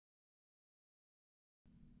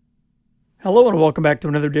Hello and welcome back to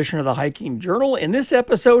another edition of the Hiking Journal. In this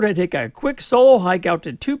episode, I take a quick solo hike out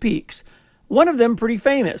to two peaks. One of them pretty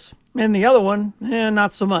famous, and the other one,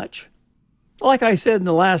 not so much. Like I said in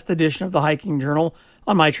the last edition of the Hiking Journal,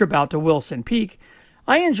 on my trip out to Wilson Peak,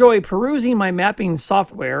 I enjoy perusing my mapping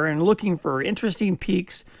software and looking for interesting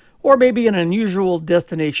peaks or maybe an unusual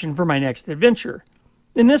destination for my next adventure.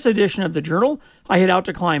 In this edition of the journal, I head out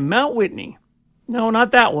to climb Mount Whitney. No, not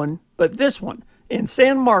that one, but this one, in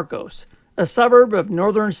San Marcos, a suburb of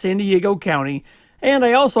northern San Diego County, and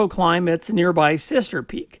I also climb its nearby sister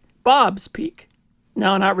peak, Bob's Peak.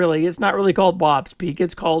 No, not really. It's not really called Bob's Peak.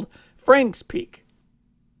 It's called Frank's Peak.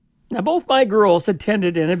 Now, both my girls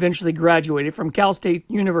attended and eventually graduated from Cal State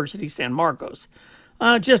University San Marcos,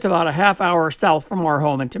 just about a half hour south from our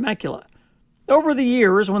home in Temecula. Over the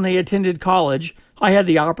years, when they attended college, I had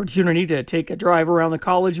the opportunity to take a drive around the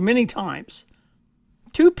college many times.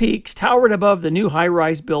 Two peaks towered above the new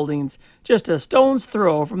high-rise buildings, just a stone's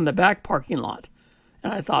throw from the back parking lot.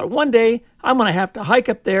 And I thought one day I'm going to have to hike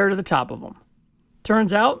up there to the top of them.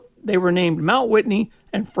 Turns out they were named Mount Whitney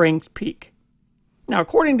and Frank's Peak. Now,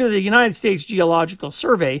 according to the United States Geological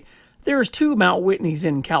Survey, there's two Mount Whitneys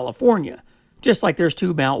in California, just like there's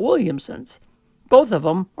two Mount Williamsons. Both of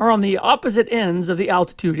them are on the opposite ends of the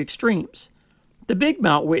altitude extremes. The big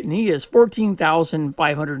Mount Whitney is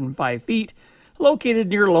 14,505 feet, located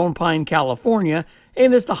near Lone Pine, California,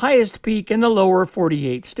 and is the highest peak in the lower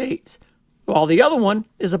 48 states, while the other one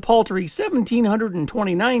is a paltry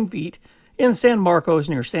 1,729 feet in San Marcos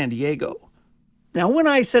near San Diego. Now, when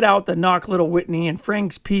I set out to knock Little Whitney and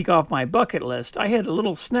Frank's Peak off my bucket list, I had a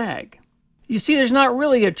little snag. You see, there's not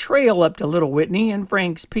really a trail up to Little Whitney and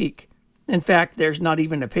Frank's Peak. In fact, there's not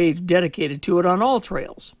even a page dedicated to it on all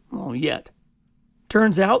trails. Well, yet.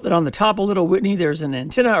 Turns out that on the top of Little Whitney, there's an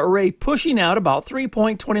antenna array pushing out about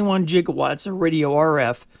 3.21 gigawatts of radio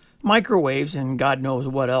RF, microwaves, and God knows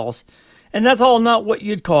what else. And that's all not what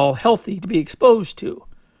you'd call healthy to be exposed to.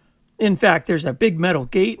 In fact, there's a big metal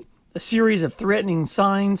gate, a series of threatening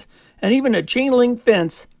signs, and even a chain link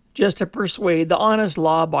fence just to persuade the honest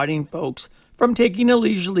law-abiding folks from taking a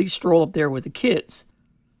leisurely stroll up there with the kids.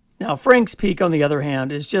 Now, Frank's Peak, on the other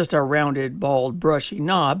hand, is just a rounded, bald, brushy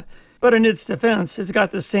knob, but in its defense, it's got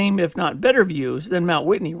the same, if not better, views than Mount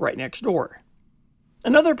Whitney right next door.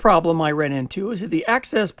 Another problem I ran into is that the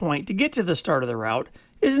access point to get to the start of the route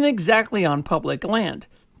isn't exactly on public land,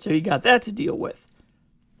 so you got that to deal with.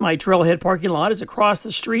 My trailhead parking lot is across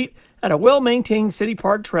the street at a well-maintained city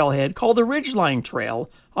park trailhead called the Ridgeline Trail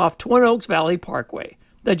off Twin Oaks Valley Parkway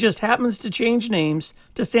that just happens to change names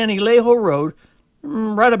to San Elijo Road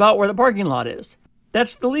right about where the parking lot is.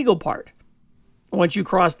 That's the legal part. Once you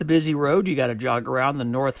cross the busy road, you got to jog around the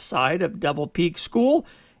north side of Double Peak School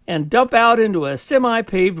and dump out into a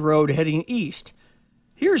semi-paved road heading east.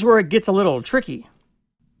 Here's where it gets a little tricky.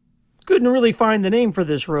 Couldn't really find the name for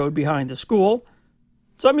this road behind the school,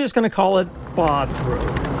 so I'm just going to call it Bob's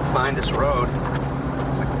Road. Find this road.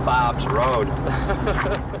 It's like Bob's Road.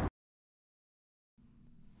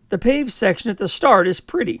 The paved section at the start is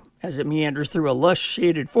pretty, as it meanders through a lush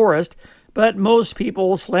shaded forest, but most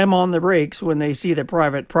people slam on the brakes when they see the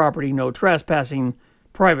private property no trespassing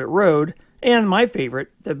private road, and my favorite,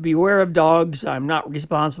 the beware of dogs, I'm not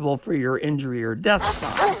responsible for your injury or death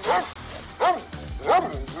sign.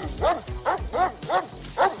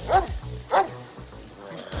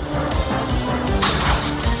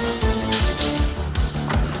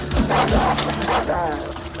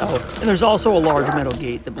 Oh, and there's also a large metal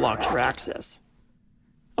gate that blocks your access.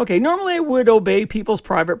 Okay, normally I would obey people's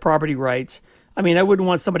private property rights. I mean, I wouldn't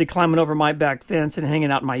want somebody climbing over my back fence and hanging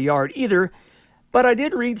out in my yard either. But I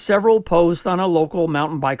did read several posts on a local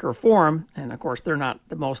mountain biker forum, and of course they're not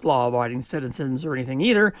the most law-abiding citizens or anything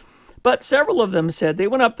either, but several of them said they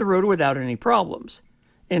went up the road without any problems.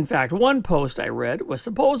 In fact, one post I read was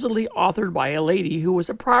supposedly authored by a lady who was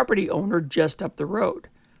a property owner just up the road.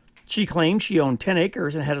 She claimed she owned 10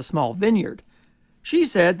 acres and had a small vineyard. She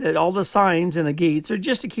said that all the signs and the gates are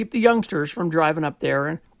just to keep the youngsters from driving up there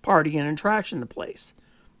and partying and trashing the place.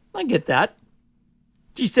 I get that.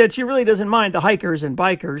 She said she really doesn't mind the hikers and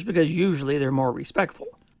bikers because usually they're more respectful.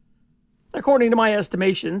 According to my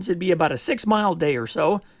estimations, it'd be about a 6-mile day or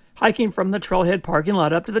so, hiking from the trailhead parking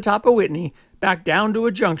lot up to the top of Whitney, back down to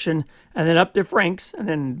a junction, and then up to Frank's, and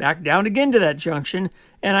then back down again to that junction,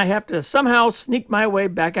 and I have to somehow sneak my way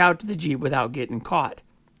back out to the Jeep without getting caught.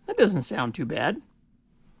 That doesn't sound too bad.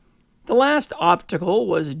 The last obstacle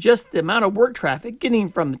was just the amount of work traffic getting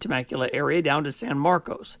from the Temecula area down to San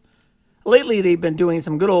Marcos. Lately, they've been doing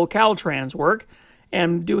some good old Caltrans work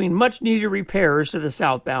and doing much needed repairs to the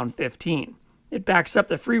southbound 15. It backs up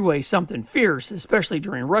the freeway something fierce, especially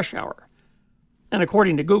during rush hour. And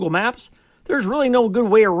according to Google Maps, there's really no good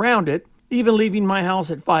way around it. Even leaving my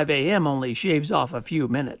house at 5 a.m. only shaves off a few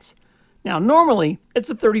minutes. Now, normally, it's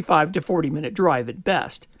a 35 to 40-minute drive at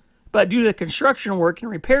best. But due to the construction work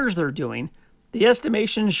and repairs they're doing, the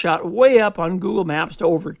estimation shot way up on Google Maps to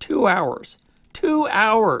over 2 hours. 2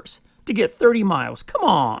 hours to get 30 miles. Come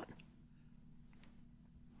on.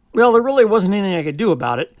 Well, there really wasn't anything I could do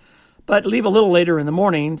about it, but leave a little later in the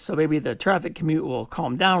morning, so maybe the traffic commute will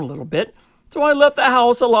calm down a little bit. So I left the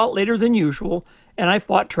house a lot later than usual, and I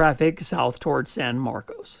fought traffic south towards San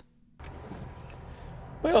Marcos.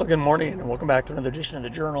 Well, good morning, and welcome back to another edition of the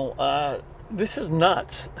Journal. This is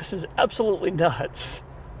nuts. This is absolutely nuts.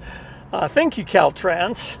 Thank you,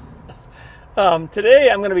 Caltrans. Today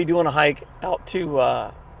I'm going to be doing a hike out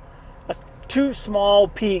to two small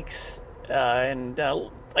peaks, and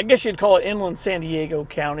I guess you'd call it inland San Diego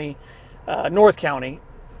County, North County,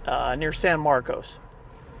 near San Marcos.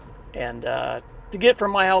 And to get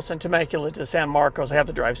from my house in Temecula to San Marcos, I have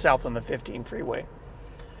to drive south on the 15 freeway.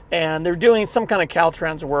 And they're doing some kind of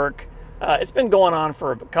Caltrans work. It's been going on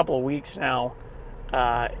for a couple of weeks now.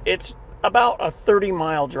 It's about a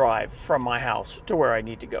 30-mile drive from my house to where I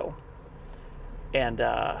need to go. And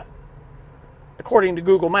according to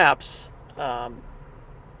Google Maps,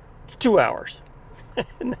 it's 2 hours.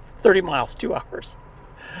 30 miles, 2 hours.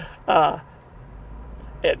 I'm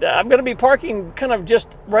going to be parking kind of just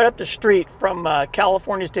right up the street from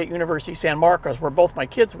California State University, San Marcos, where both my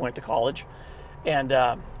kids went to college. And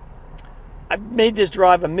I've made this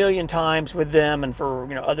drive a million times with them and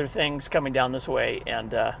for other things coming down this way.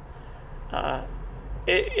 And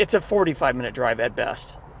it's a 45-minute drive at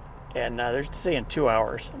best. And they're saying 2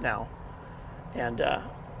 hours now. And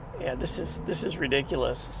yeah, this is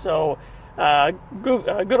ridiculous. So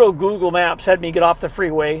good old Google Maps had me get off the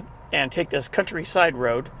freeway and take this countryside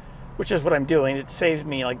road, which is what I'm doing. It saves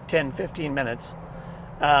me like 10-15 minutes.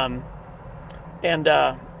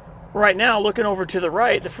 Right now, looking over to the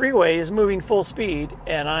right, the freeway is moving full speed,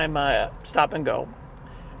 and I'm stop and go.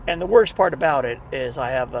 And the worst part about it is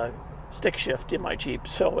I have a stick shift in my Jeep,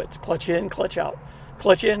 so it's clutch in, clutch out,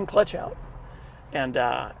 clutch in, clutch out. And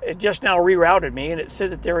it just now rerouted me, and it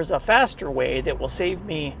said that there is a faster way that will save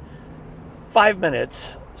me 5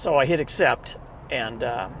 minutes. So I hit accept, and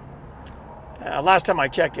last time I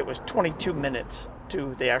checked, it was 22 minutes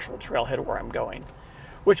to the actual trailhead where I'm going,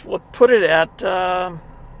 which will put it at,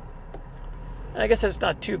 I guess that's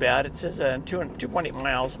not too bad. It says 2.8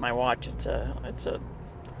 miles on my watch.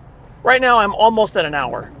 Right now I'm almost at an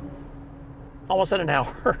hour. Almost at an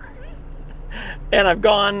hour. And I've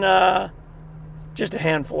gone just a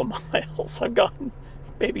handful of miles. I've gone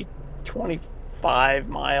maybe 25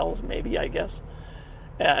 miles, maybe, I guess.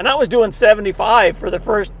 And I was doing 75 for the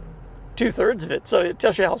first 2/3 of it, so it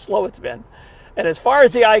tells you how slow it's been. And as far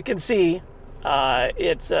as the eye can see,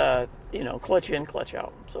 it's clutch in, clutch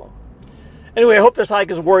out. So anyway, I hope this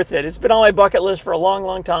hike is worth it. It's been on my bucket list for a long,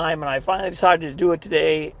 long time, and I finally decided to do it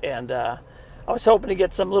today. And I was hoping to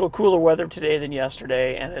get some little cooler weather today than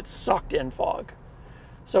yesterday, and it's sucked in fog.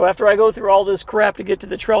 So after I go through all this crap to get to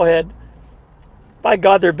the trailhead, by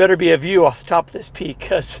God, there better be a view off the top of this peak,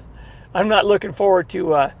 because I'm not looking forward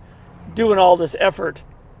to doing all this effort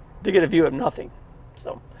to get a view of nothing.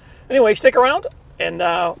 So anyway, stick around, and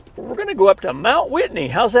we're going to go up to Mount Whitney.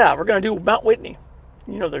 How's that? We're going to do Mount Whitney.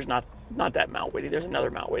 There's not that Mount Whitney. There's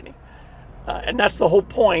another Mount Whitney. And that's the whole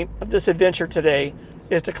point of this adventure today,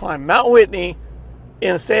 is to climb Mount Whitney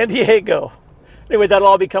in San Diego. Anyway, that'll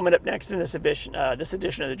all be coming up next in this edition of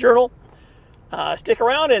the Journal. Stick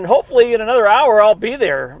around, and hopefully in another hour I'll be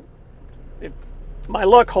there, if my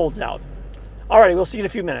luck holds out. Alrighty, we'll see you in a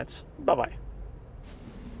few minutes. Bye-bye.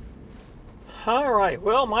 Alright,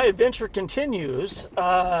 well, my adventure continues.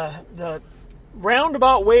 The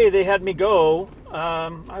roundabout way they had me go,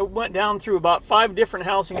 I went down through about 5 different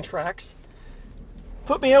housing tracts,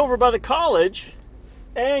 put me over by the college,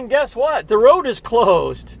 and guess what? The road is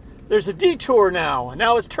closed. There's a detour now, and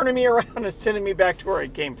now it's turning me around and sending me back to where I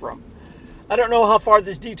came from. I don't know how far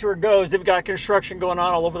this detour goes. They've got construction going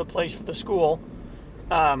on all over the place for the school.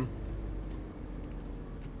 And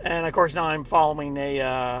of course now I'm following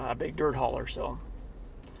a big dirt hauler, so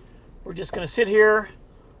we're just going to sit here.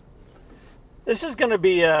 This is going to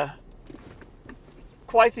be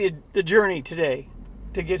quite the journey today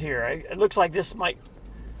to get here. It looks like this might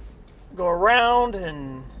go around,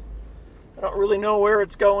 and I don't really know where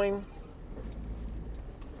it's going.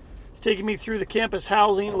 It's taking me through the campus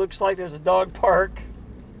housing. It looks like there's a dog park.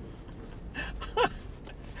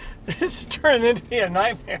 This is turning into a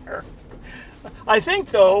nightmare. I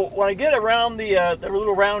think, though, when I get around the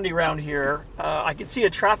little roundy round here, I can see a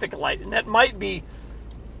traffic light, and that might be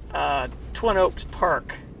Twin Oaks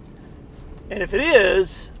Park. And if it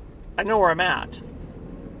is, I know where I'm at.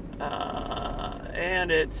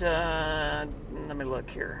 And it's, let me look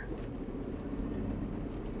here.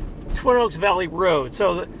 Twin Oaks Valley Road.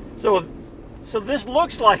 So this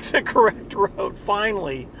looks like the correct road,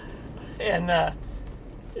 finally. And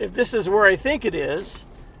if this is where I think it is,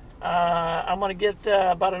 I'm going to get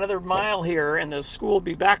about another mile here, and the school will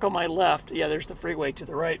be back on my left. Yeah, there's the freeway to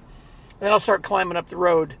the right. And then I'll start climbing up the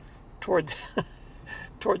road toward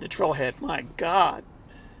toward the trailhead. My God.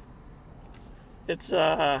 It's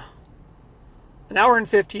an hour and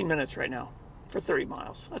 15 minutes right now for 30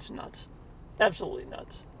 miles. That's nuts. Absolutely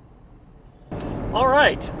nuts. All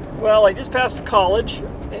right. Well, I just passed the college,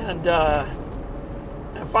 and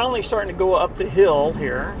I'm finally starting to go up the hill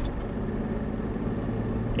here.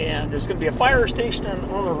 And there's going to be a fire station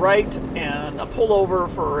on the right and a pullover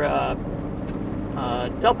for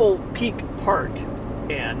Double Peak Park.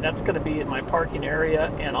 And that's going to be in my parking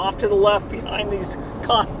area. And off to the left behind these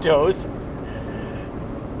condos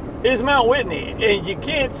is Mount Whitney. And you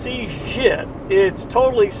can't see shit. It's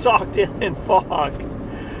totally socked in fog.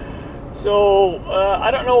 So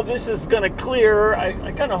I don't know if this is going to clear.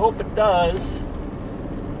 I kind of hope it does.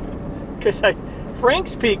 Because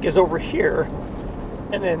Frank's Peak is over here.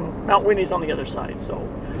 And then Mount Whitney's on the other side. So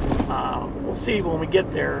we'll see when we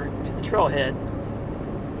get there to the trailhead.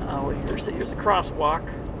 Here's a crosswalk,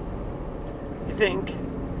 I think.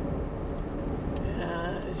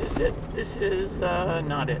 Is this it? This is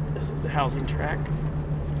not it. This is a housing track.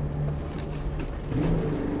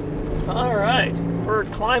 All right, we're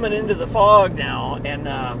climbing into the fog now, and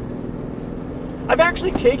I've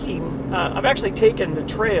actually taken the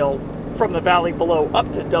trail from the valley below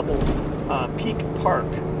up to Double Peak Park.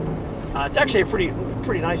 It's actually a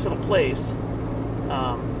pretty nice little place.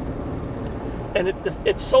 And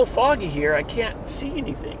it's so foggy here, I can't see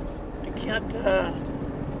anything. I can't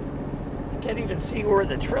even see where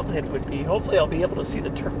the trailhead would be. Hopefully I'll be able to see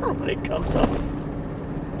the turn when it comes up.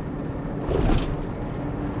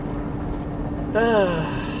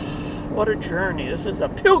 What a journey. This is a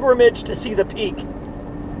pilgrimage to see the peak.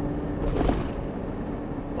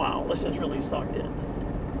 Wow, this is really sucked in.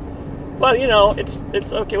 But, you know, it's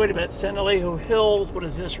okay, wait a minute. San Alejo Hills, what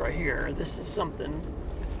is this right here? This is something.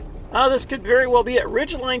 This could very well be it.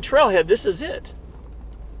 Ridgeline Trailhead, this is it.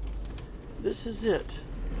 This is it.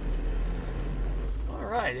 All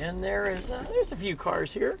right, and there's a few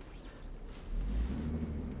cars here.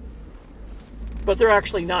 But they're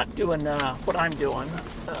actually not doing what I'm doing.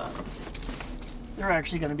 They're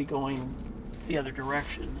actually going to be going the other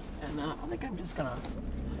direction. And I think I'm just going to,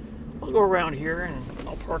 I'll go around here and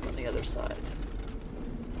I'll park on the other side.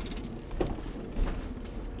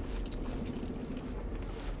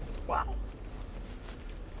 Wow.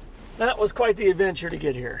 That was quite the adventure to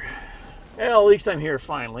get here. Well, at least I'm here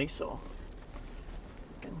finally, so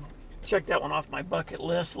I can check that one off my bucket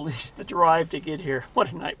list. At least the drive to get here.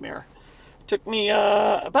 What a nightmare. It took me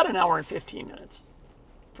about an hour and 15 minutes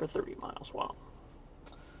for 30 miles. Wow.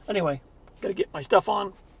 Anyway, gotta get my stuff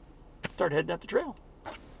on, start heading up the trail.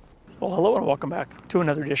 Well, hello and welcome back to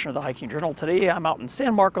another edition of the Hiking Journal. Today I'm out in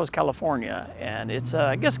San Marcos, California, and it's,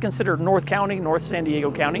 I guess, considered North County, North San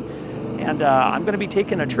Diego County. And I'm going to be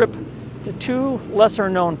taking a trip to two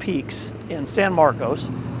lesser-known peaks in San Marcos.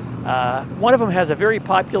 One of them has a very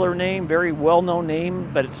popular name, very well-known name,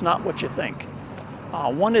 but it's not what you think.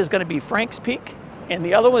 One is going to be Frank's Peak, and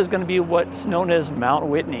the other one is going to be what's known as Mount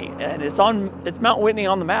Whitney. And it's Mount Whitney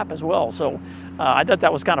on the map as well. So I thought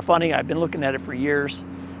that was kind of funny. I've been looking at it for years.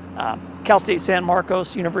 Cal State San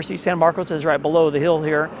Marcos, University of San Marcos is right below the hill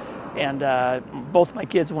here. And both my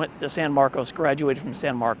kids went to San Marcos, graduated from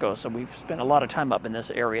San Marcos, so we've spent a lot of time up in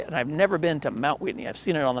this area. And I've never been to Mount Whitney. I've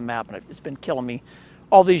seen it on the map, and it's been killing me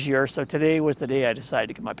all these years. So today was the day I decided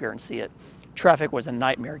to come up here and see it. Traffic was a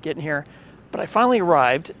nightmare getting here, but I finally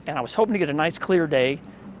arrived, and I was hoping to get a nice clear day,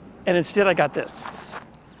 and instead I got this.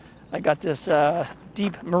 I got this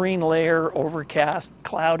deep marine layer, overcast,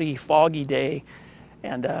 cloudy, foggy day,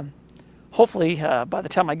 and hopefully, by the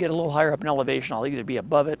time I get a little higher up in elevation, I'll either be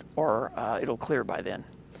above it or it'll clear by then.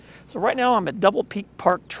 So right now I'm at Double Peak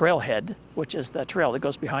Park Trailhead, which is the trail that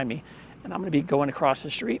goes behind me. And I'm going to be going across the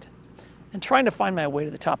street and trying to find my way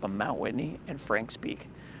to the top of Mount Whitney and Frank's Peak.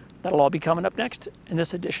 That'll all be coming up next in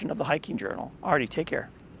this edition of the Hiking Journal. Alrighty, take care.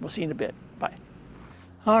 We'll see you in a bit. Bye.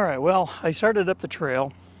 All right, well, I started up the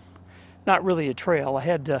trail. Not really a trail. I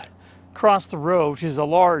had to cross the road, which is a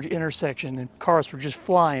large intersection, and cars were just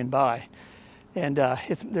flying by. And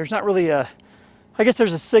there's not really I guess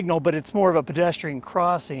there's a signal, but it's more of a pedestrian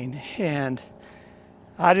crossing. And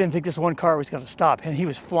I didn't think this one car was going to stop, and he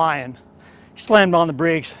was flying. slammed on the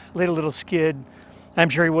brakes, laid a little skid. I'm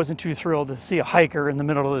sure he wasn't too thrilled to see a hiker in the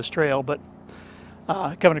middle of this trail, but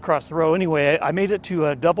coming across the road. Anyway, I made it to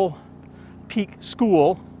a Double Peak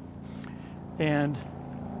School, and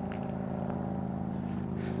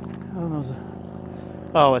I don't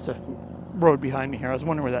know, oh, it's a road behind me here. I was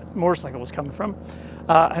wondering where that motorcycle was coming from.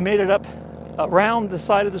 I made it up around the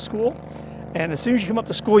side of the school, and as soon as you come up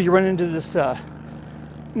the school, you run into this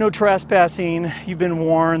no trespassing, you've been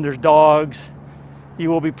warned, there's dogs, you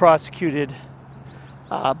will be prosecuted.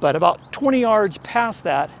 But about 20 yards past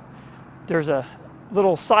that, there's a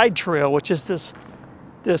little side trail, which is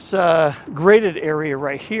this graded area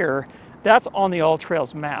right here. That's on the All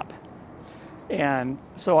Trails map. And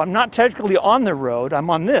so I'm not technically on the road, I'm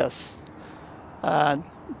on this.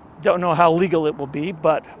 Don't know how legal it will be,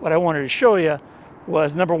 but what I wanted to show you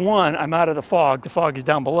was, number one, I'm out of the fog. The fog is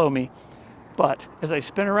down below me. But as I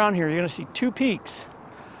spin around here, you're going to see two peaks.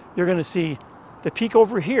 You're going to see the peak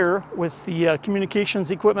over here with the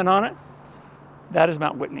communications equipment on it. That is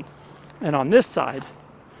Mount Whitney. And on this side,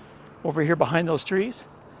 over here behind those trees,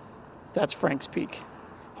 that's Frank's Peak.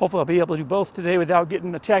 Hopefully I'll be able to do both today without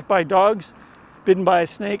getting attacked by dogs, bitten by a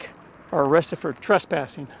snake, or arrested for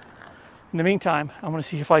trespassing. In the meantime, I'm going to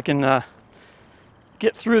see if I can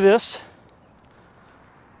get through this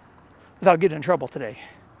without getting in trouble today.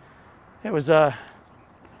 It was a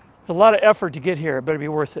lot of effort to get here. It better be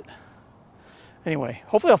worth it. Anyway,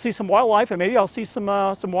 hopefully I'll see some wildlife, and maybe I'll see some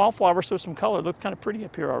wildflowers, so some color. Look kind of pretty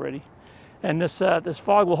up here already. And this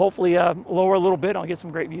fog will hopefully lower a little bit. I'll get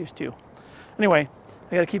some great views too. Anyway,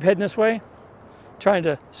 I got to keep heading this way, trying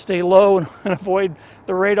to stay low and avoid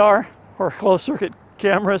the radar or closed circuit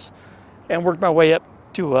cameras, and work my way up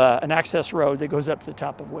to an access road that goes up to the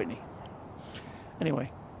top of Whitney.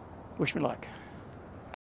 Anyway, wish me luck.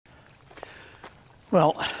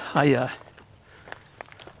 Well, I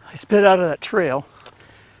spit out of that trail,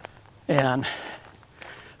 and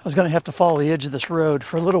I was going to have to follow the edge of this road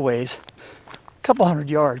for a little ways, a couple hundred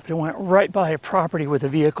yards, but it went right by a property with a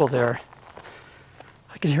vehicle there.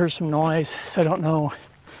 I could hear some noise, so I don't know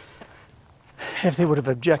if they would have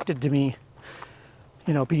objected to me,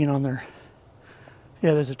 you know, being on their,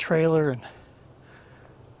 yeah, there's a trailer and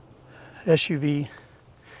SUV.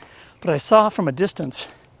 But I saw from a distance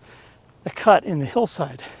a cut in the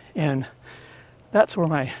hillside, and that's where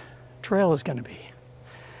my trail is going to be.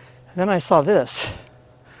 And then I saw this.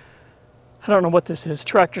 I don't know what this is.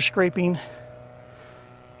 Tractor scraping,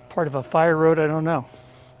 part of a fire road, I don't know.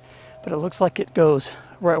 But it looks like it goes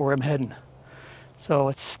right where I'm heading. So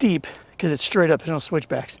it's steep because it's straight up, there's no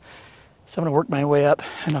switchbacks. So I'm going to work my way up,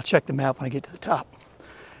 and I'll check the map when I get to the top.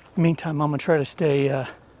 In the meantime, I'm going to try to stay,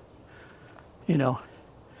 you know,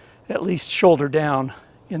 at least shoulder down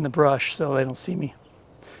in the brush so they don't see me.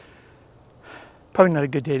 Probably not a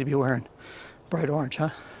good day to be wearing bright orange, huh?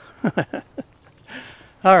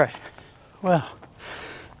 All right. Well,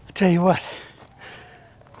 I tell you what.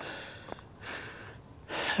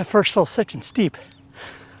 That first little section's steep.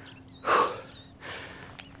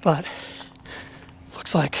 But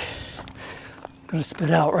looks like I'm going to spit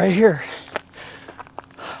out right here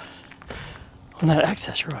on that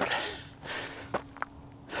access road.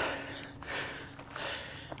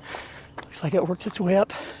 Looks like it works its way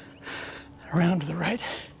up and around to the right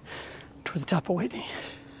toward the top of Whitney.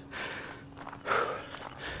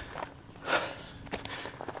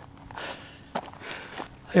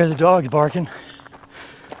 I hear the dogs barking.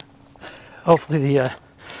 Hopefully the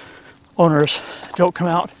owners don't come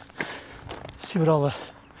out, see what all the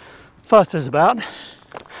fuss is about.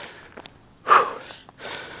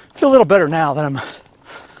 Feel a little better now that I'm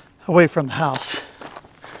away from the house.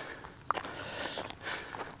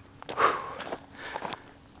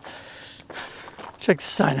 Check the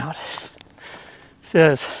sign out. It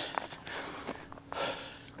says,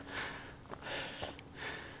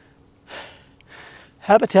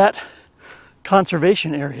 Habitat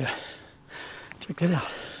Conservation Area. Check that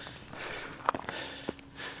out.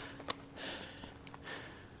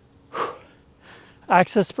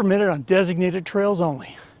 Access permitted on designated trails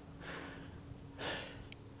only.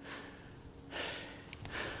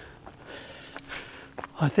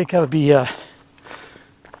 I think I would be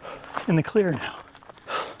in the clear now.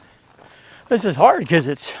 This is hard because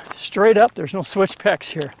it's straight up. There's no switchbacks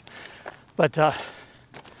here. But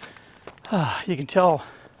you can tell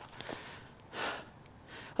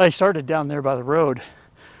I started down there by the road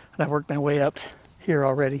and I worked my way up here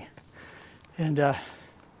already. And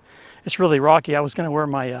it's really rocky. I was going to wear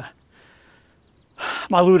my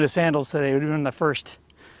my Luna sandals today. It would have been the first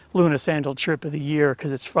Luna sandal trip of the year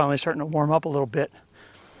because it's finally starting to warm up a little bit.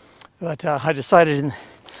 But I decided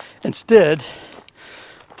instead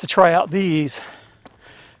to try out these.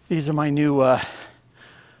 These are my new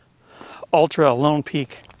Ultra Lone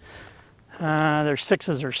Peak. They're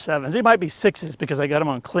 6s or 7s. They might be 6s because I got them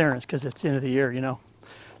on clearance because it's the end of the year, you know.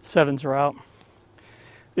 7s are out.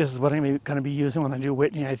 This is what I'm going to be using when I do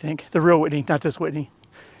Whitney, I think. The real Whitney, not this Whitney.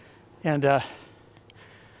 And it's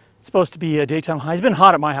supposed to be a daytime high. It's been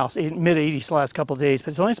hot at my house, mid-80s the last couple of days, but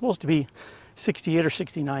it's only supposed to be 68 or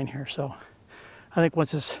 69 here. So I think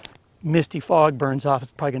once this misty fog burns off,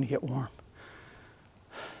 it's probably going to get warm.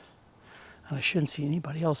 And I shouldn't see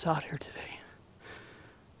anybody else out here today.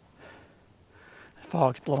 The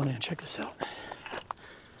fog's blowing in. Check this out.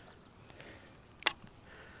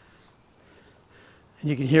 And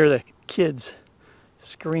you can hear the kids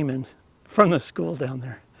screaming from the school down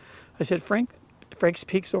there. I said, Frank's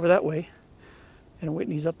Peak's over that way, and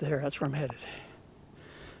Whitney's up there. That's where I'm headed.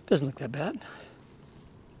 Doesn't look that bad.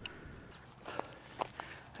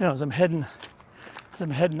 You know, as I'm heading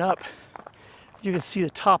up, you can see the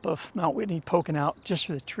top of Mount Whitney poking out just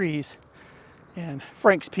through the trees, and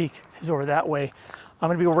Frank's Peak is over that way. I'm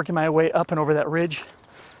going to be working my way up and over that ridge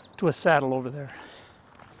to a saddle over there.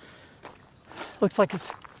 Looks like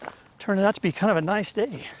it's turning out to be kind of a nice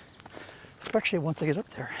day, especially once I get up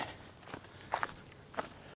there.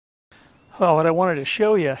 Well, what I wanted to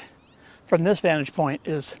show you from this vantage point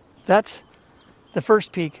is that's the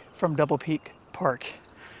first peak from Double Peak Park.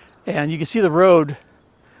 And you can see the road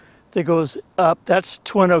that goes up. That's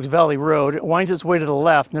Twin Oaks Valley Road. It winds its way to the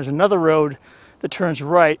left, and there's another road that turns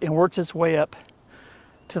right and works its way up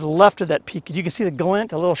to the left of that peak. You can see the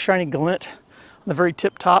glint, a little shiny glint on the very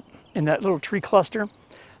tip top in that little tree cluster.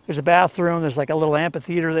 There's a bathroom. There's like a little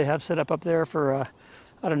amphitheater they have set up there for,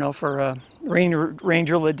 I don't know, for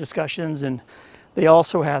ranger-led discussions. And they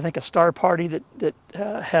also have, I think, a star party that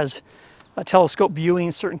has a telescope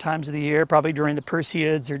viewing certain times of the year, probably during the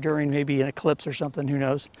Perseids or during maybe an eclipse or something, who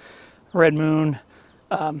knows, red moon.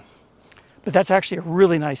 But that's actually a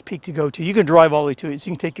really nice peak to go to. You can drive all the way to it. So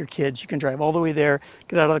you can take your kids, you can drive all the way there,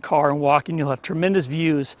 get out of the car and walk, and you'll have tremendous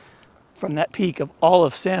views from that peak of all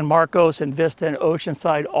of San Marcos and Vista and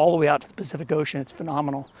Oceanside all the way out to the Pacific Ocean. It's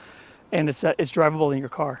phenomenal. And it's drivable in your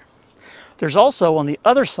car. There's also on the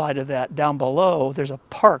other side of that, down below, there's a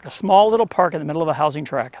park, a small little park in the middle of a housing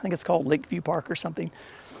tract. I think it's called Lakeview Park or something.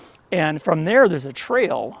 And from there, there's a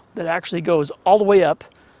trail that actually goes all the way up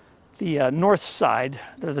the north side,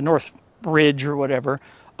 the north ridge or whatever,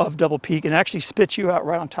 of Double Peak, and actually spits you out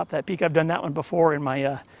right on top of that peak. I've done that one before in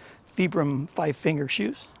my Vibram 5-finger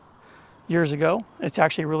shoes years ago. It's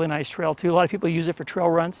actually a really nice trail too. A lot of people use it for trail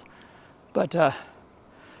runs, but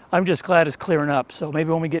I'm just glad it's clearing up. So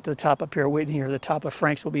maybe when we get to the top up here at Whitney or the top of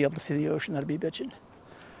Frank's, we'll be able to see the ocean. That'll be bitching.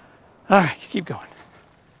 All right, keep going.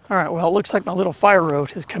 All right, well, it looks like my little fire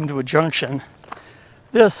road has come to a junction.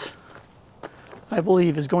 This, I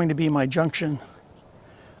believe, is going to be my junction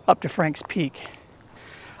up to Frank's Peak.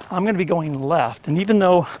 I'm going to be going left, and even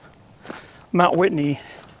though Mount Whitney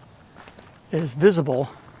is visible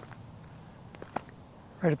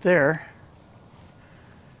right up there,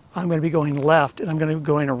 I'm going to be going left, and I'm going to be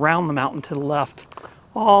going around the mountain to the left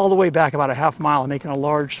all the way back about a half mile and making a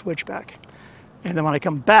large switchback. And then when I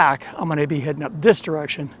come back, I'm going to be heading up this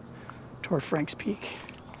direction toward Frank's Peak.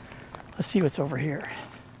 Let's see what's over here.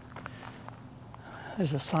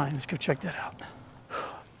 There's a sign. Let's go check that out.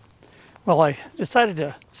 Well, I decided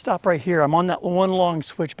to stop right here. I'm on that one long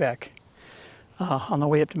switchback on the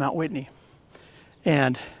way up to Mount Whitney,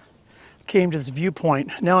 and came to this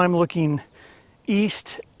viewpoint. Now I'm looking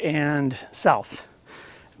east and south.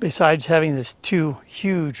 Besides having this two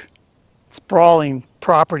huge sprawling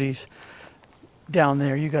properties down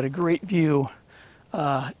there, you got a great view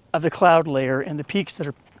of the cloud layer and the peaks that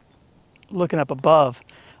are looking up above.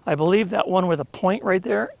 I believe that one with a point right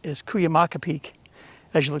there is Cuyamaca Peak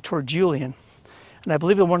as you look toward Julian. And I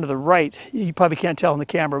believe the one to the right, you probably can't tell in the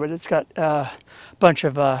camera, but it's got a bunch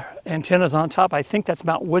of antennas on top. I think that's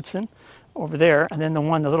Mount Woodson over there. And then the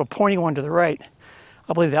little pointy one to the right,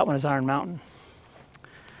 I believe that one is Iron Mountain.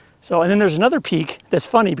 So, and then there's another peak that's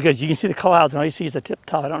funny because you can see the clouds and all you see is the tip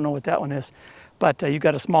top. I don't know what that one is. But you've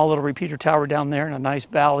got a small little repeater tower down there in a nice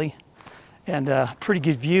valley. And a pretty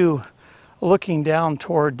good view looking down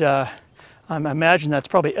toward, I imagine that's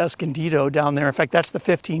probably Escondido down there. In fact, that's the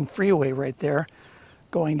 15 freeway right there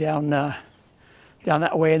going down, down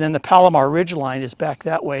that way. And then the Palomar Ridgeline is back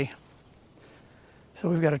that way. So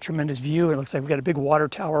we've got a tremendous view. It looks like we've got a big water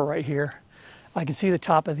tower right here. I can see the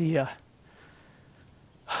top of the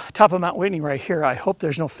top of Mount Whitney right here. I hope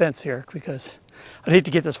there's no fence here because I'd hate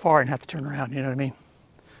to get this far and have to turn around, you know what I mean?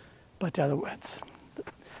 But it's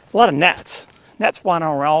a lot of gnats flying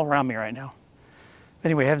all around me right now.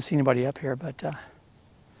 Anyway, I haven't seen anybody up here, but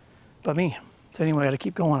but me. So anyway, I gotta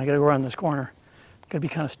keep going. I gotta go around this corner. Gotta be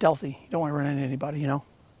kind of stealthy. You don't want to run into anybody, you know.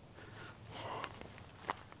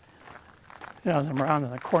 You know, as I'm around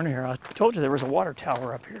in the corner here, I told you there was a water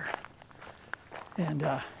tower up here. And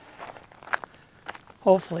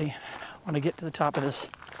hopefully, when I get to the top of this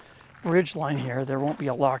ridge line here, there won't be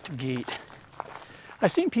a locked gate.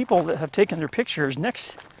 I've seen people that have taken their pictures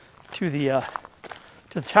next to the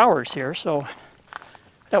towers here, so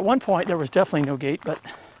at one point there was definitely no gate, but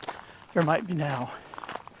there might be now.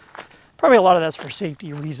 Probably a lot of that's for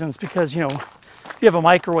safety reasons because, you know, you have a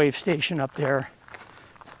microwave station up there.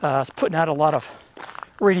 It's putting out a lot of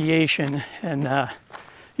radiation, and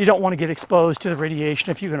you don't want to get exposed to the radiation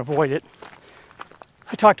if you can avoid it.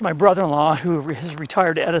 I talked to my brother-in-law, who is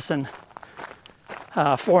retired Edison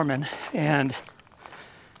foreman, and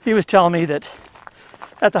he was telling me that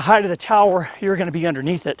at the height of the tower, you're going to be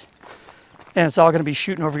underneath it, and it's all going to be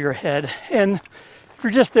shooting over your head. And if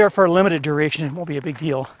you're just there for a limited duration, it won't be a big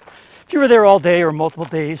deal. If you were there all day or multiple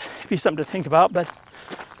days, it'd be something to think about. But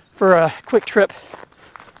for a quick trip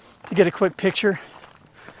to get a quick picture,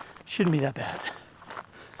 shouldn't be that bad.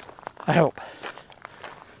 I hope.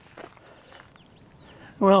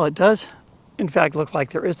 Well, it does, in fact, look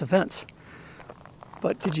like there is a fence.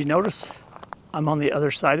 But did you notice I'm on the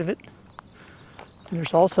other side of it? And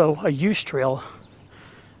there's also a use trail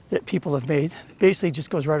that people have made. It basically just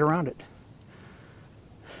goes right around it.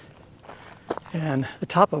 And the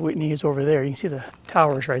top of Whitney is over there. You can see the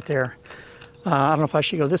towers right there. I don't know if I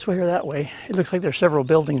should go this way or that way. It looks like there's several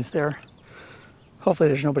buildings there. Hopefully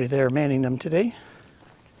there's nobody there manning them today.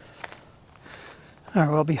 All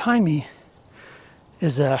right, well, behind me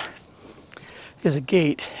is a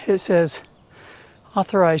gate. It says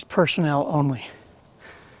authorized personnel only.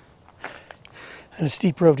 And a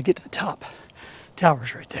steep road to get to the top.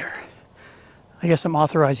 Towers right there. I guess I'm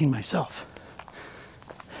authorizing myself.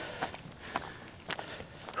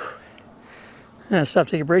 I'm gonna stop,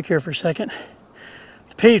 take a break here for a second.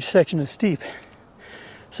 The paved section is steep.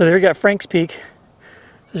 So there you got Frank's Peak.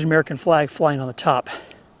 There's an American flag flying on the top.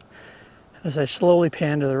 As I slowly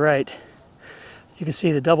pan to the right, you can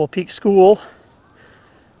see the Double Peak School,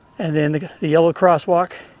 and then the yellow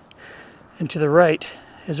crosswalk. And to the right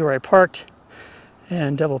is where I parked,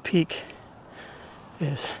 and Double Peak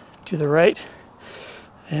is to the right.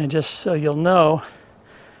 And just so you'll know,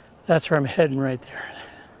 that's where I'm heading right there.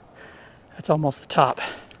 That's almost the top.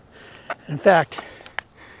 In fact,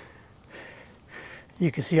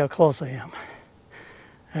 you can see how close I am.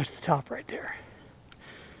 That's the top right there.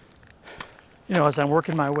 You know, as I'm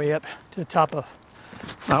working my way up to the top of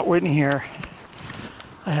Mount Whitney here,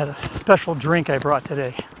 I had a special drink I brought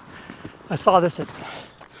today. I saw this at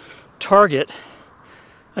Target.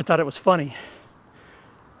 I thought it was funny.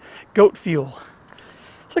 Goat fuel.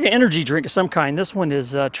 It's like an energy drink of some kind. This one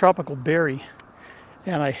is tropical berry.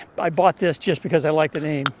 And I bought this just because I like the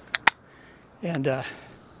name. And I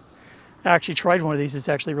actually tried one of these. It's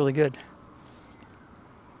actually really good.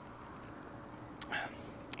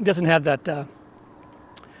 It doesn't have that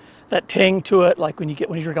that tang to it like when you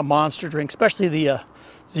drink a Monster drink, especially the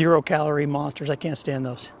 0-calorie Monsters. I can't stand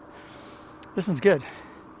those. This one's good.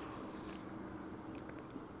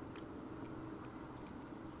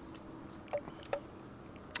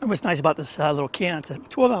 And what's nice about this little can, it's a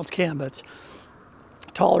 12-ounce can, but it's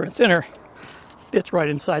taller and thinner. Fits right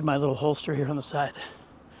inside my little holster here on the side.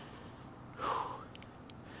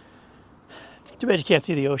 Too bad you can't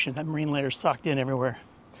see the ocean. That marine layer's socked in everywhere.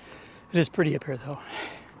 It is pretty up here, though.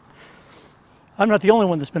 I'm not the only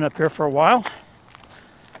one that's been up here for a while.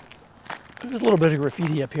 There's a little bit of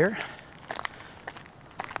graffiti up here.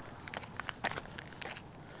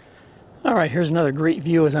 All right, here's another great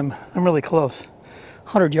view as I'm really close.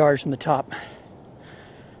 100 yards from the top.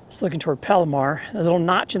 Just looking toward Palomar. A little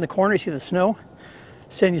notch in the corner, you see the snow.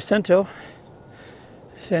 San Jacinto.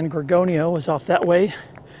 San Gorgonio is off that way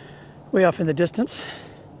off in the distance.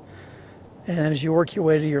 And as you work your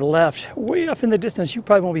way to your left, way off in the distance, you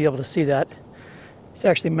probably won't be able to see that. It's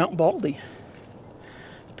actually Mount Baldy.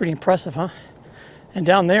 It's pretty impressive, huh? And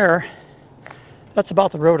down there, that's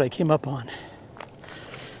about the road I came up on.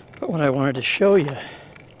 But what I wanted to show you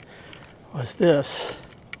was this.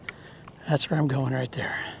 That's where I'm going right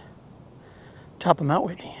there. Top of Mount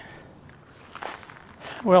Whitney.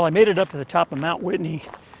 Well, I made it up to the top of Mount Whitney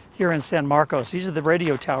here in San Marcos. These are the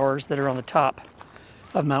radio towers that are on the top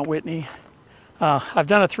of Mount Whitney. I've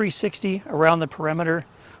done a 360 around the perimeter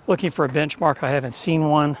looking for a benchmark. I haven't seen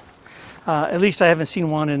one. At least I haven't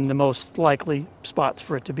seen one in the most likely spots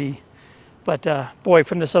for it to be. But boy,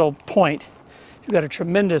 from this little point, you've got a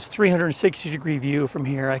tremendous 360-degree view from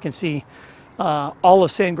here. I can see all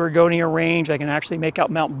of San Gorgonio Range. I can actually make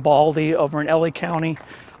out Mount Baldy over in LA County.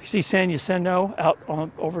 I see San Jacinto out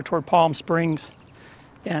over toward Palm Springs.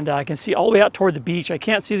 And I can see all the way out toward the beach. I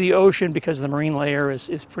can't see the ocean because the marine layer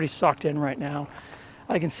is pretty sucked in right now.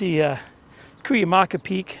 I can see Cuyamaca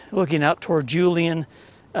Peak looking out toward Julian,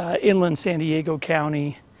 inland San Diego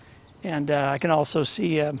County. And I can also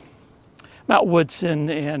see Mount Woodson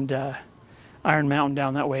and Iron Mountain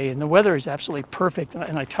down that way. And the weather is absolutely perfect.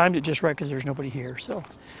 And I timed it just right because there's nobody here. So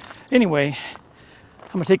anyway,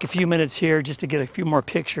 I'm going to take a few minutes here just to get a few more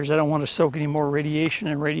pictures. I don't want to soak any more radiation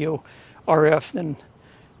and radio RF than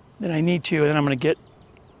I need to, and then I'm going to get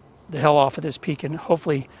the hell off of this peak and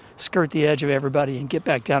hopefully skirt the edge of everybody and get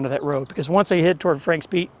back down to that road, because once I head toward Frank's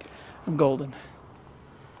Peak, I'm golden.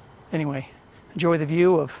 Anyway, enjoy the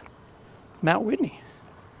view of Mount Whitney.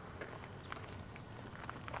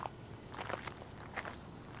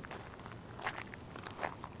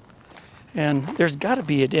 And there's got to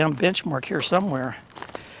be a damn benchmark here somewhere.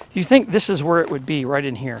 You think this is where it would be, right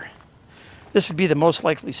in here. This would be the most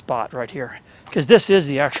likely spot right here, because this is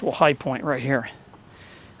the actual high point right here.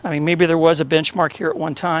 I mean, maybe there was a benchmark here at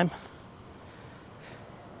one time,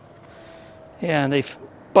 and they've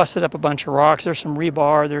busted up a bunch of rocks. There's some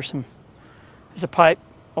rebar, there's a pipe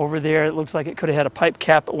over there. It looks like it could have had a pipe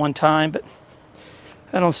cap at one time, but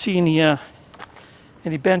I don't see any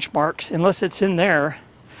benchmarks unless it's in there,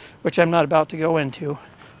 which I'm not about to go into.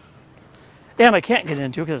 And I can't get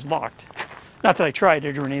into because it's locked. Not that I tried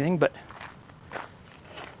it or anything, but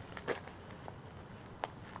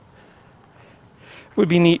would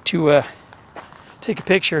be neat to take a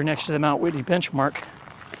picture next to the Mount Whitney benchmark.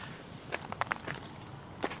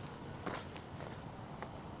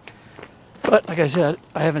 But like I said,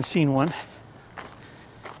 I haven't seen one.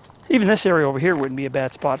 Even this area over here wouldn't be a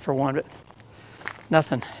bad spot for one, but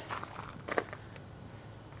nothing.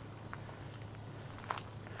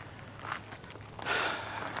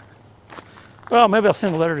 Well, maybe I'll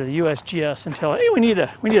send a letter to the USGS and tell, hey, we need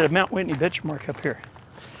a Mount Whitney benchmark up here.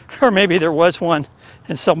 Or maybe there was one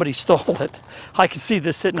and somebody stole it. I can see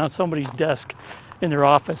this sitting on somebody's desk in their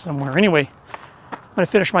office somewhere. Anyway, I'm going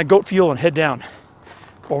to finish my goat fuel and head down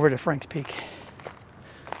over to Frank's Peak.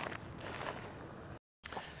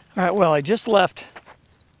 All right, well, I just left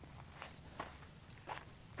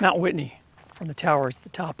Mount Whitney from the towers at the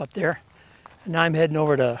top up there, and now I'm heading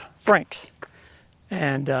over to Frank's.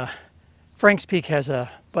 And Frank's Peak has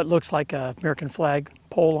what looks like a American flag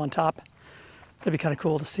pole on top. That'd be kind of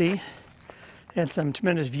cool to see. And some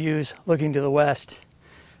tremendous views looking to the west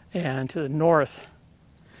and to the north.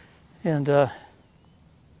 And oh,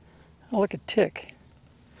 look at Tick.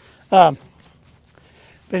 But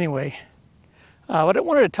anyway, what I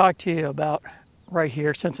wanted to talk to you about right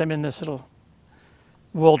here, since I'm in this little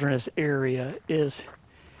wilderness area, is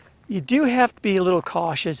you do have to be a little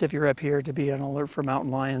cautious if you're up here to be on alert for mountain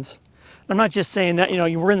lions. I'm not just saying that, you know,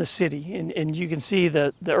 we're in the city and you can see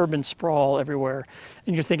the urban sprawl everywhere,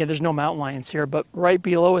 and you're thinking there's no mountain lions here, but right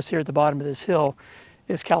below us here at the bottom of this hill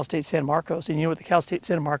is Cal State San Marcos. And you know what the Cal State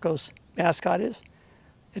San Marcos mascot is?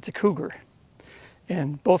 It's a cougar.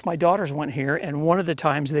 And both my daughters went here, and one of the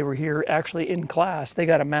times they were here actually in class, they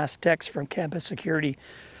got a mass text from campus security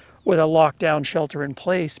with a lockdown shelter in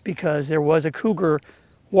place because there was a cougar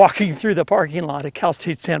walking through the parking lot at Cal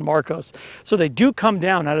State San Marcos. So they do come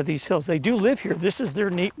down out of these hills. They do live here. This is their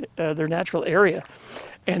natural area.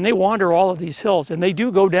 And they wander all of these hills, and they do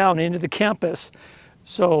go down into the campus.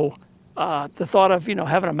 So the thought of, you know,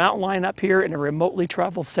 having a mountain lion up here in a remotely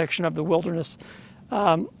traveled section of the wilderness,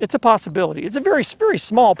 it's a possibility. It's a very, very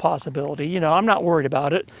small possibility. You know, I'm not worried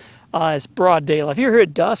about it. It's broad daylight. If you're here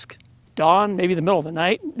at dusk, dawn, maybe the middle of the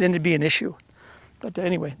night, then it'd be an issue. But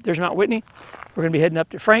anyway, there's Mount Whitney. We're going to be heading up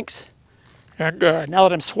to Frank's. And now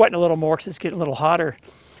that I'm sweating a little more because it's getting a little hotter,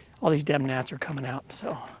 all these damn gnats are coming out.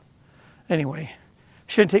 So anyway,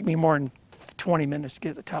 shouldn't take me more than 20 minutes to get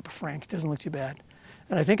to the top of Frank's. Doesn't look too bad.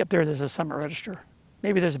 And I think up there there's a summit register.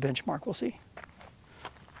 Maybe there's a benchmark. We'll see.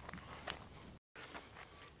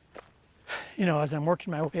 You know, as I'm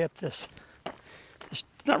working my way up this, it's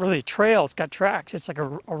not really a trail. It's got tracks. It's like a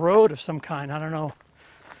road of some kind. I don't know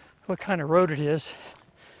what kind of road it is.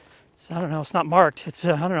 I don't know, it's not marked. It's,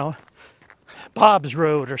 I don't know, Bob's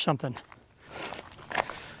Road or something.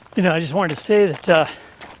 You know, I just wanted to say that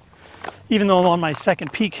even though I'm on my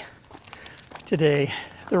second peak today,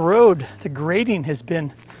 the road, the grading has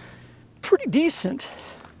been pretty decent.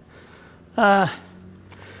 You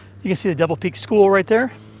can see the Double Peak School right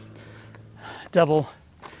there. Double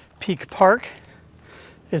Peak Park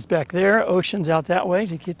is back there. Ocean's out that way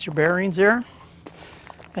to get your bearings there.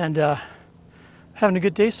 And having a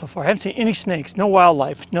good day so far. I haven't seen any snakes, no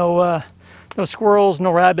wildlife, no no squirrels,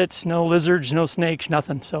 no rabbits, no lizards, no snakes,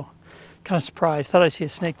 nothing. So kind of surprised. Thought I'd see a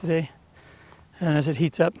snake today. And as it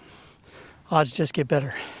heats up, odds just get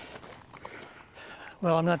better.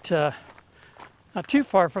 Well, I'm not too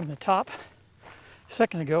far from the top. A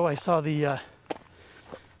second ago, I saw the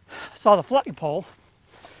flagpole.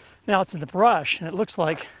 Now it's in the brush, and it looks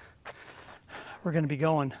like we're going to be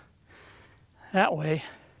going that way,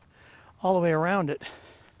 all the way around it.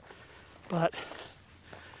 But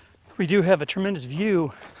we do have a tremendous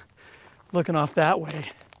view looking off that way,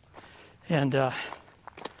 and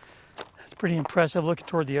it's pretty impressive looking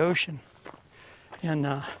toward the ocean. And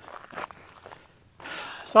I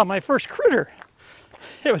saw my first critter.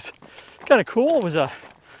 It was kind of cool. It was a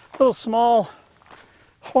little small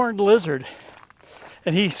horned lizard,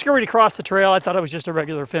 and he scurried across the trail. I thought it was just a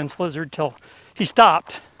regular fence lizard till he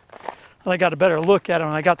stopped, and I got a better look at him.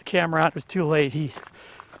 And I got the camera out. It was too late.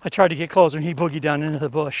 I tried to get closer, and he boogied down into the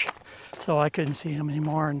bush, so I couldn't see him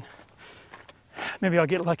anymore. And maybe I'll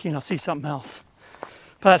get lucky and I'll see something else.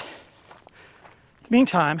 But in the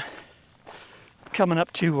meantime, coming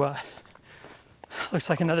up to looks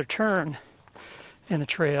like another turn in the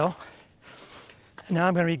trail. And now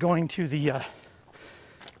I'm going to be going to the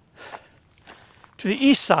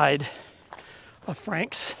east side of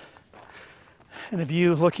Frank's, and a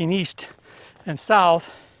view looking east and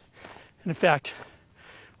south. And in fact,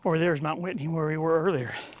 over there is Mount Whitney, where we were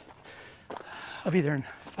earlier. I'll be there in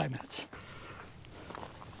 5 minutes.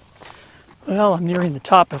 Well, I'm nearing the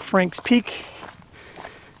top of Frank's Peak.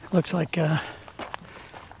 It looks like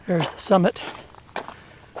there's the summit.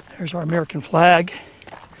 There's our American flag.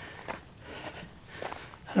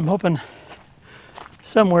 And I'm hoping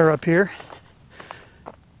somewhere up here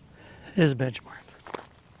is a benchmark.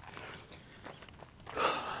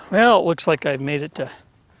 Well, it looks like I've made it to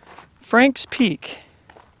Frank's Peak.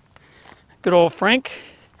 Good old Frank.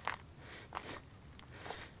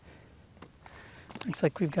 Looks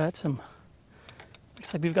like we've got some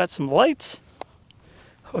lights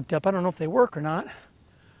hooked up. I don't know if they work or not.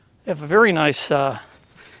 They have a very nice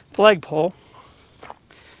flagpole,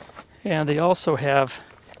 and they also have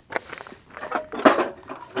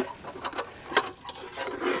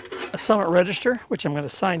a summit register, which I'm going to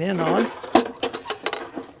sign in on,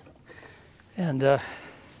 and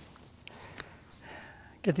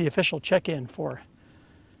get the official check-in for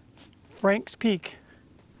Frank's Peak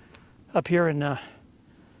up here in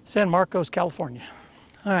San Marcos, California.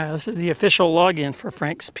 All right, this is the official login for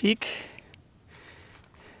Frank's Peak.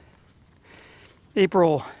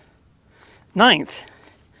 April 9th,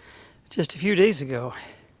 just a few days ago.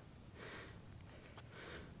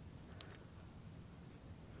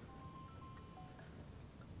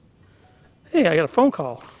 Hey, I got a phone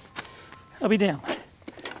call. I'll be damned.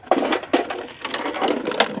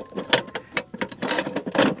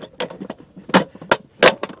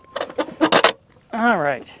 All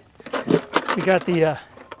right, we got the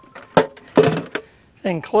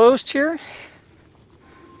thing closed here.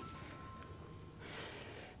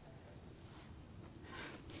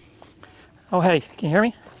 Oh, hey, can you hear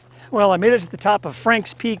me? Well, I made it to the top of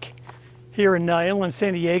Frank's Peak here in inland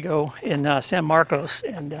San Diego in San Marcos,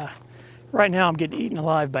 and right now I'm getting eaten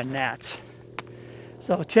alive by gnats.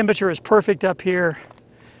 So temperature is perfect up here.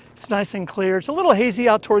 It's nice and clear. It's a little hazy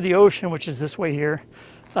out toward the ocean, which is this way here.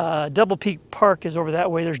 Double Peak Park is over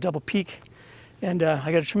that way. There's Double Peak. And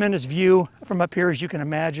I got a tremendous view from up here, as you can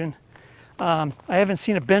imagine. I haven't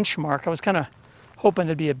seen a benchmark. I was kind of hoping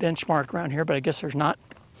there'd be a benchmark around here, but I guess there's not.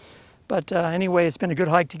 But anyway, it's been a good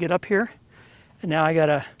hike to get up here. And now I got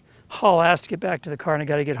to haul ass to get back to the car, and I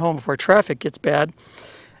got to get home before traffic gets bad.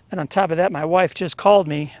 And on top of that, my wife just called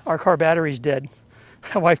me. Our car battery's dead.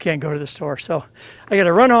 My wife can't go to the store. So I got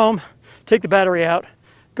to run home, take the battery out,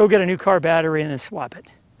 go get a new car battery, and then swap it.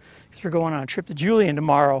 Because we're going on a trip to Julian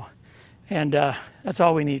tomorrow. And that's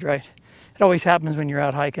all we need, right? It always happens when you're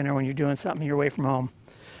out hiking or when you're doing something, you're away from home.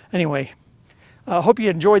 Anyway, I hope you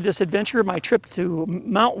enjoyed this adventure, my trip to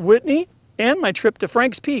Mount Whitney and my trip to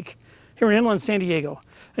Frank's Peak here in inland San Diego.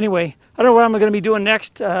 Anyway, I don't know what I'm going to be doing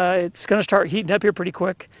next. It's going to start heating up here pretty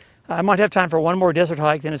quick. I might have time for one more desert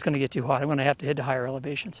hike, then it's going to get too hot. I'm going to have to head to higher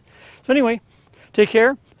elevations. So anyway, take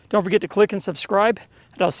care. Don't forget to click and subscribe,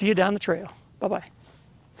 and I'll see you down the trail. Bye-bye.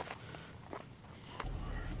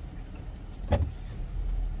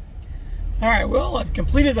 All right, well, I've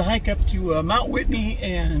completed the hike up to Mount Whitney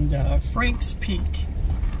and Frank's Peak.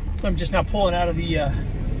 So I'm just now pulling out of the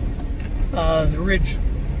Ridge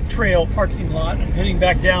Trail parking lot. I'm heading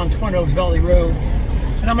back down Twin Oaks Valley Road.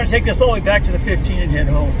 And I'm going to take this all the way back to the 15 and head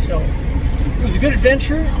home. So it was a good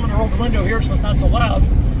adventure. I'm going to roll the window here so it's not so loud.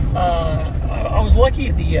 I was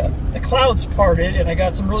lucky the clouds parted and I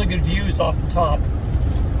got some really good views off the top.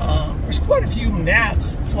 There's quite a few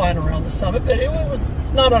gnats flying around the summit, but it was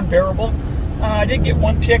not unbearable. I did get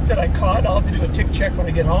one tick that I caught. I'll have to do a tick check when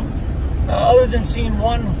I get home. Other than seeing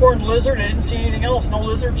one horned lizard, I didn't see anything else. No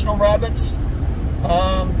lizards, no rabbits,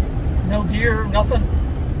 no deer, nothing.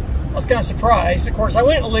 I was kind of surprised. Of course, I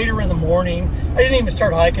went later in the morning. I didn't even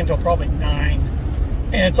start hiking until probably 9.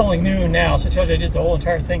 And it's only noon now, so it tells you I did the whole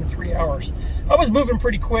entire thing in 3 hours. I was moving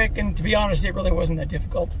pretty quick, and to be honest, it really wasn't that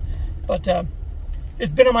difficult. But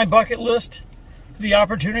it's been on my bucket list, the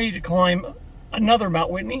opportunity to climb another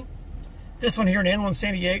Mount Whitney. This one here in inland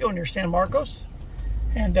San Diego near San Marcos.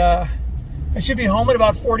 And I should be home in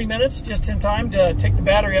about 40 minutes, just in time to take the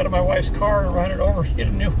battery out of my wife's car and run it over to get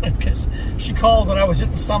a new one, because she called when I was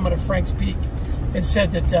at the summit of Frank's Peak and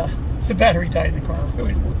said that the battery died in the car.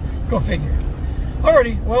 Go figure.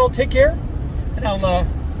 Alrighty, well, take care, and I'll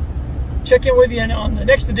check in with you on the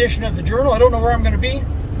next edition of the Journal. I don't know where I'm going to be,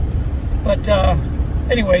 but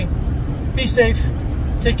anyway, be safe,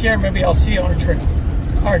 take care, maybe I'll see you on a trip.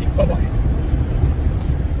 Alrighty, bye-bye.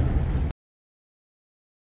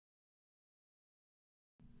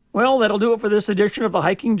 Well, that'll do it for this edition of the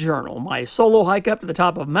Hiking Journal, my solo hike up to the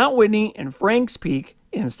top of Mount Whitney and Frank's Peak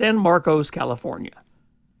in San Marcos, California.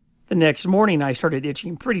 The next morning, I started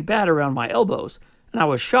itching pretty bad around my elbows, and I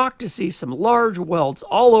was shocked to see some large welts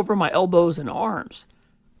all over my elbows and arms.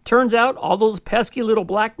 Turns out, all those pesky little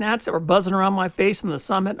black gnats that were buzzing around my face on the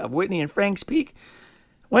summit of Whitney and Frank's Peak,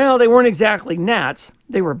 well, they weren't exactly gnats,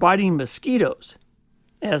 they were biting mosquitoes.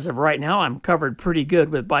 As of right now, I'm covered pretty good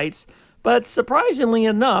with bites, but surprisingly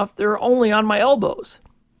enough, they're only on my elbows.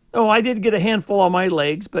 Oh, I did get a handful on my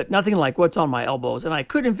legs, but nothing like what's on my elbows, and I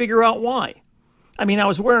couldn't figure out why. I mean, I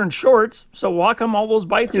was wearing shorts, so how come all those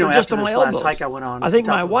bites are just on my elbows? Last hike I went on, I think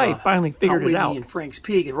my wife finally figured it out. In Frank's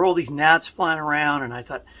Peak, and there were all these gnats flying around, and I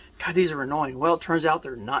thought, God, these are annoying. Well, it turns out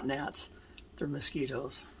they're not gnats; they're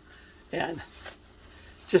mosquitoes. And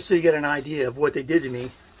just so you get an idea of what they did to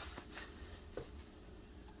me,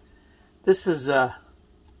 this is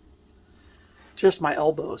just my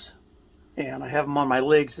elbows, and I have them on my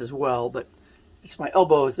legs as well, but it's my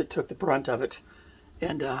elbows that took the brunt of it.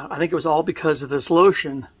 And I think it was all because of this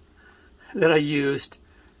lotion that I used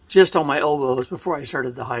just on my elbows before I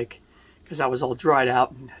started the hike, because I was all dried out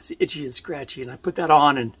and itchy and scratchy, and I put that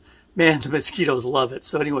on, and man, the mosquitoes love it.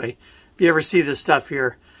 So anyway, if you ever see this stuff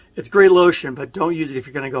here, it's great lotion, but don't use it if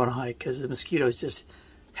you're going to go on a hike, because the mosquitoes just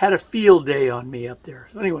had a field day on me up there.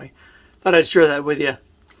 So anyway, thought I'd share that with you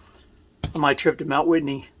on my trip to Mount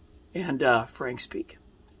Whitney and Frank's Peak.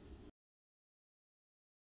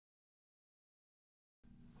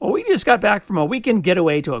 Well, we just got back from a weekend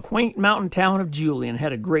getaway to a quaint mountain town of Julian and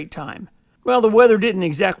had a great time. Well, the weather didn't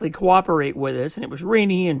exactly cooperate with us, and it was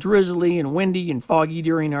rainy and drizzly and windy and foggy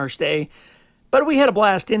during our stay, but we had a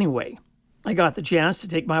blast anyway. I got the chance to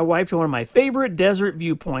take my wife to one of my favorite desert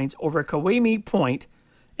viewpoints over Kawemi Point,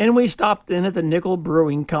 and we stopped in at the Nickel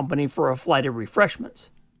Brewing Company for a flight of refreshments.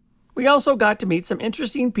 We also got to meet some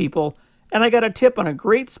interesting people, and I got a tip on a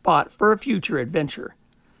great spot for a future adventure.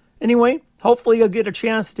 Anyway, hopefully you'll get a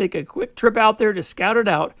chance to take a quick trip out there to scout it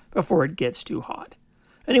out before it gets too hot.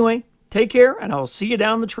 Anyway, take care, and I'll see you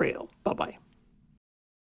down the trail. Bye-bye.